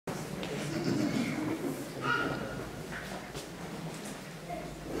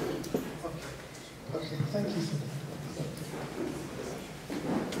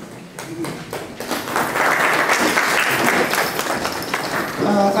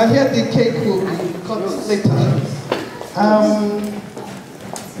I hear the cake will be cut later.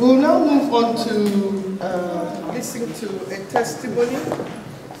 We'll now move on to listen to a testimony.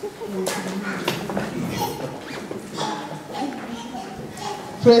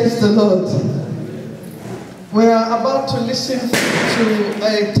 Praise the Lord. We are about to listen to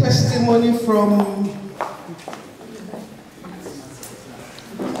a testimony from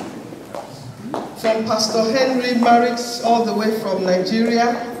Pastor Henry Marix, all the way from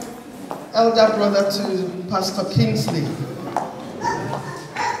Nigeria, elder brother to Pastor Kingsley.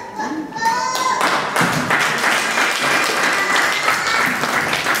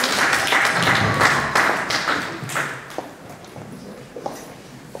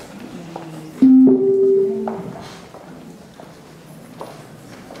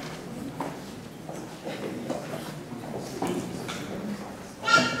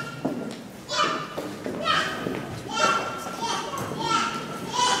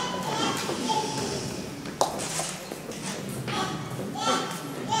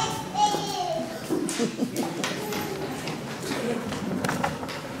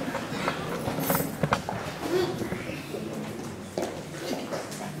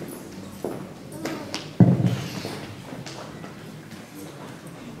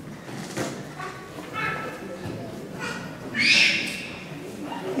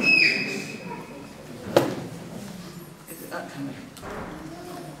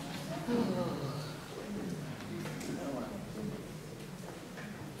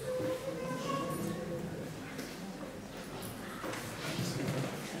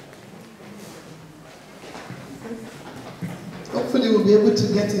 Hopefully we'll be able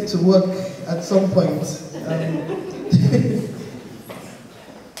to get it to work at some point.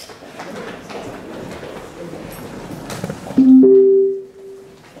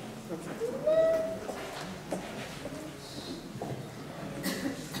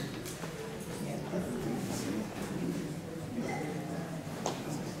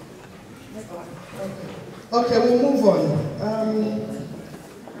 Okay, we'll move on.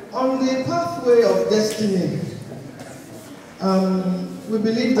 On the pathway of destiny, we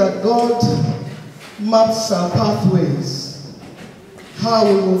believe that God maps our pathways, how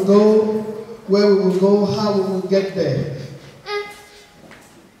we will go, where we will go, how we will get there.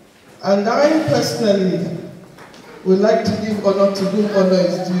 And I personally would like to give honor to whom honor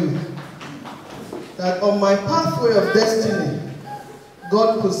is due. That on my pathway of destiny,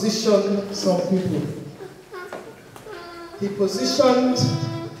 God positioned some people. He positioned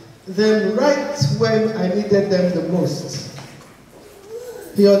them right when I needed them the most.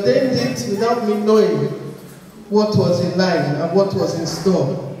 He ordained it without me knowing what was in line and what was in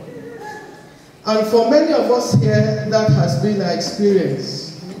store. And for many of us here, that has been our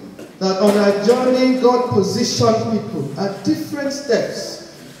experience. That on our journey, God positioned people at different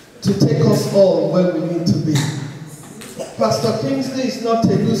steps to take us all where we need to be. Pastor Kingsley is not a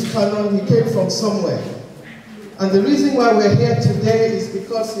loose cannon, he came from somewhere. And the reason why we're here today is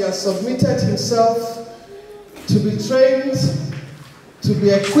because he has submitted himself to be trained, to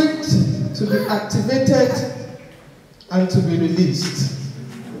be equipped, to be activated, and to be released.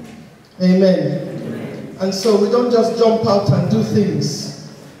 Amen. And so we don't just jump out and do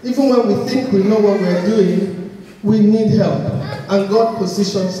things. Even when we think we know what we're doing, we need help. And God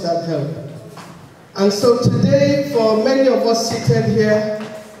positions that help. And so today, for many of us seated here,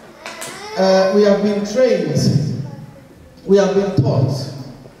 we have been trained. We have been taught.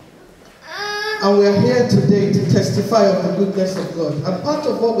 And we are here today to testify of the goodness of God. And part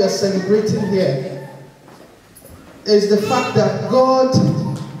of what we are celebrating here is the fact that God,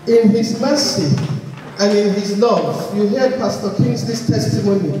 in His mercy and in His love, you heard Pastor Kingsley's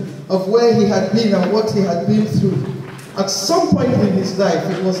testimony of where he had been and what he had been through. At some point in his life,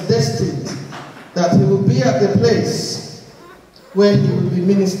 it was destined that he would be at the place where he would be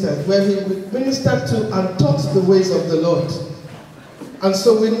ministered, where he would minister to and taught the ways of the Lord. And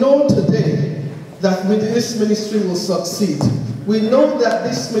so we know today that this ministry will succeed. We know that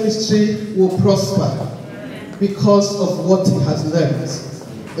this ministry will prosper because of what he has learned.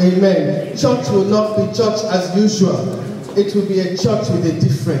 Amen. Church will not be church as usual. It will be a church with a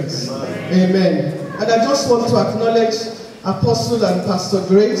difference. Amen. And I just want to acknowledge Apostle and Pastor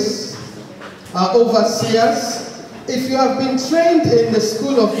Grace, our overseers. If you have been trained in the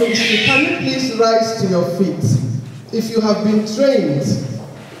school of ministry, can you please rise to your feet? If you have been trained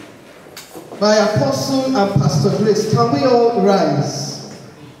by Apostle and Pastor Grace, can we all rise?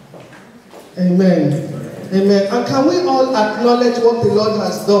 Amen. Amen. And can we all acknowledge what the Lord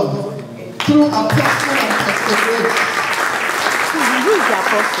has done through Apostle and Pastor Grace? Who is the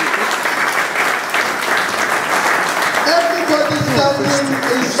apostle? Everybody's standing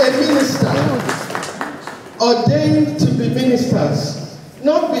is a minister, ordained to be ministers,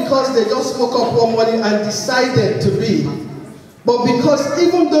 not because they just woke up one morning and decided to be, but because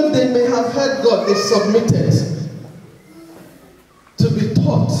even though they may have heard God, they submitted to be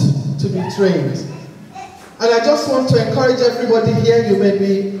taught, to be trained. And I just want to encourage everybody here, you may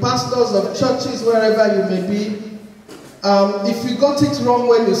be pastors of churches, wherever you may be. If you got it wrong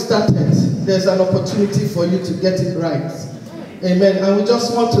when you started, there's an opportunity for you to get it right. Amen. And we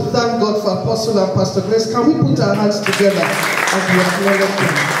just want to thank God for Apostle and Pastor Grace. Can we put our hands together as we acknowledge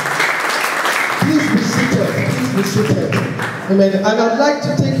them? Please be seated. Please be seated. Amen. And I'd like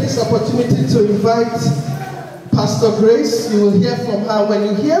to take this opportunity to invite Pastor Grace. You will hear from her. When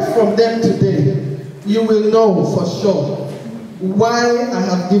you hear from them today, you will know for sure why I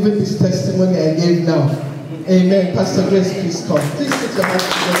have given this testimony I gave now. Amen. Pastor Grace, please come. Please put your hands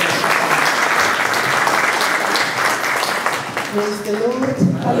together. Praise the Lord.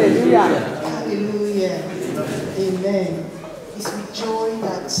 Hallelujah. Hallelujah. Amen. It's with joy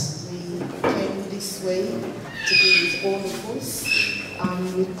that we came this way to be with all of us.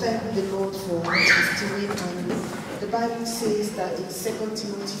 We thank the Lord for what He's doing. And the Bible says that in 2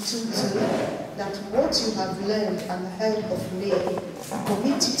 Timothy 2:2, that what you have learned and heard of me,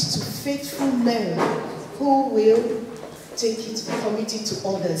 commit it to faithful men who will take it and commit it to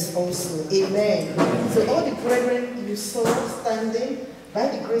others also. Amen. So all the brethren you saw standing, by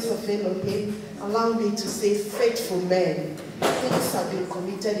the grace of Elohim, allow me to say faithful men. Things have been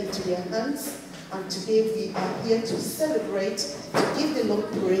committed into their hands, and today we are here to celebrate, to give the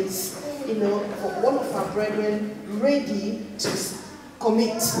Lord praise, for one of our brethren ready to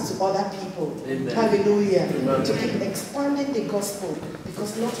commit to other people. Amen. Hallelujah. Amen. To keep expanding the gospel,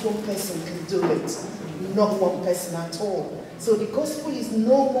 because not one person can do it. Not one person at all. So the gospel is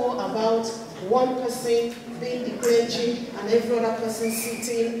no more about one person being the clergy and every other person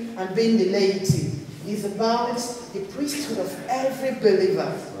sitting and being the laity. It's about the priesthood of every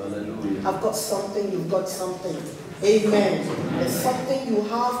believer. Hallelujah. I've got something, you've got something. Amen. There's something you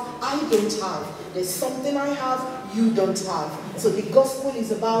have, I don't have. There's something I have, you don't have. So the gospel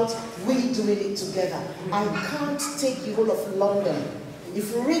is about we doing it together. I can't take the whole of London.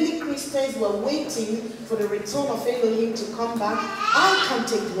 If really Christians were waiting for the return of Elohim to come back, I can't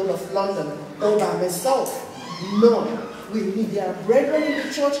take the whole of London all by myself. No. We need their brethren in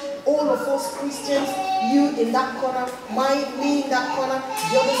the church, all of us Christians, you in that corner, me in that corner,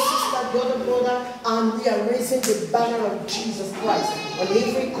 the other sister, the other brother, and we are raising the banner of Jesus Christ on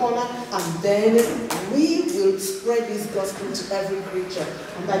every corner, and then we will spread this gospel to every creature.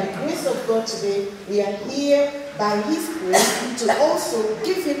 And by the grace of God today, we are here by His grace to also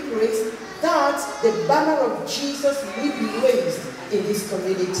give Him praise that the banner of Jesus will be raised in this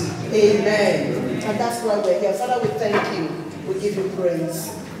community. Amen. And that's why we're here. Father, we thank you. We give you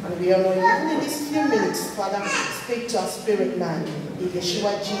praise. And we honor you. Even in these few minutes, Father, speak to our spirit man. In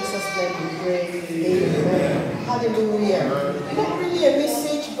Yeshua Jesus' name we pray. Amen. Hallelujah. Not really a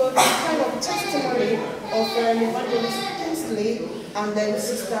message, but a kind of testimony of Evangelist Kingsley and then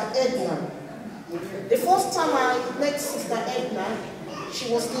Sister Edna. The first time I met Sister Edna,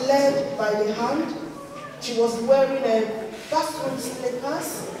 she was led by the hand. She was wearing a bathroom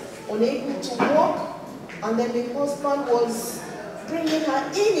slippers, unable to walk, and then the husband was bringing her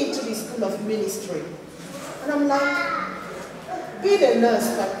into the school of ministry. And I'm like, being a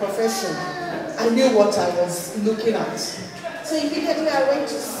nurse by profession, I knew what I was looking at. So immediately I went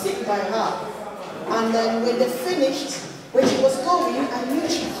to sit by her. And then when they finished, when she was going, I knew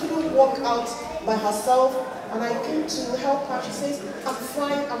she couldn't walk out by herself. And I came to help her. She says, I'm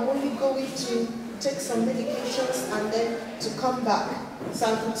fine, I'm only going to take some medications and then to come back. So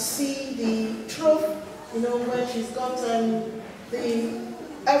I could see the trough, where she's got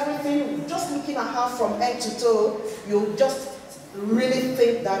everything, just looking at her from head to toe, you just really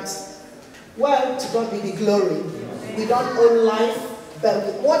think that, well, to God be the glory. We don't own life, but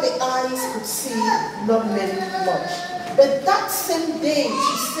with what the eyes could see, not meant much. But that same day,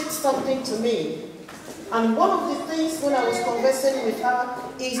 she said something to me. And one of the things when I was conversing with her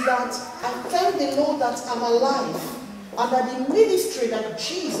is that I thank the Lord that I'm alive and that the ministry that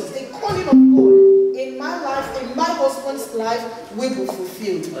Jesus, the calling of God in my life, in my husband's life, will be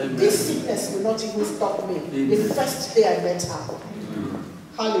fulfilled. Amen. This sickness will not even stop me. Amen. The first day I met her.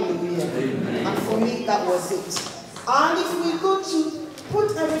 Hallelujah. Amen. And for me, that was it. And if we go to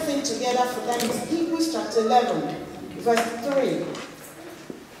put everything together for them, it's Hebrews chapter 11, verse 3.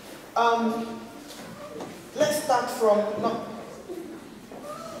 Let's start from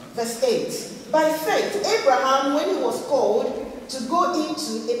verse 8. By faith, Abraham, when he was called to go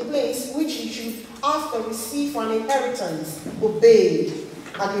into a place which he should ask or receive for an inheritance, obeyed.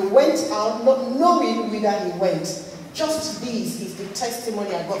 And he went out not knowing whither he went. Just this is the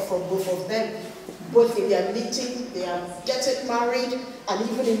testimony I got from both of them. Both in their meeting, they are getting married, and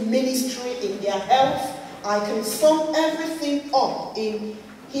even in ministry, in their health. I can sum everything up in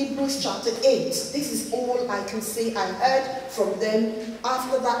Hebrews chapter 8. This is all I can say I heard from them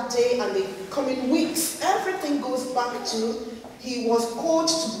after that day and the coming weeks. Everything goes back to he was called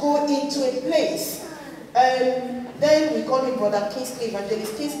to go into a place. Then we call him Brother Kingsley,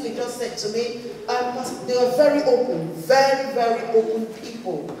 Evangelist Kingsley just said to me, they were very open, very, very open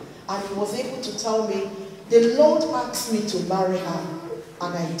people. And he was able to tell me, the Lord asked me to marry her,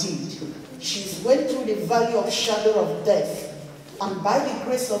 and I did. She went through the valley of shadow of death. And by the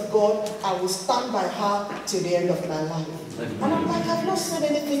grace of God, I will stand by her till the end of my life. And I'm like, I've not said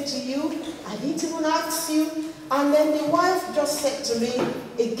anything to you. I didn't even ask you. And then the wife just said to me,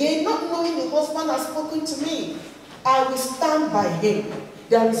 again, not knowing the husband has spoken to me, I will stand by him.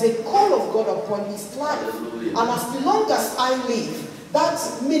 There is a call of God upon his life. And as long as I live,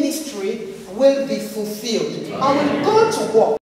 that ministry will be fulfilled. I will go to work.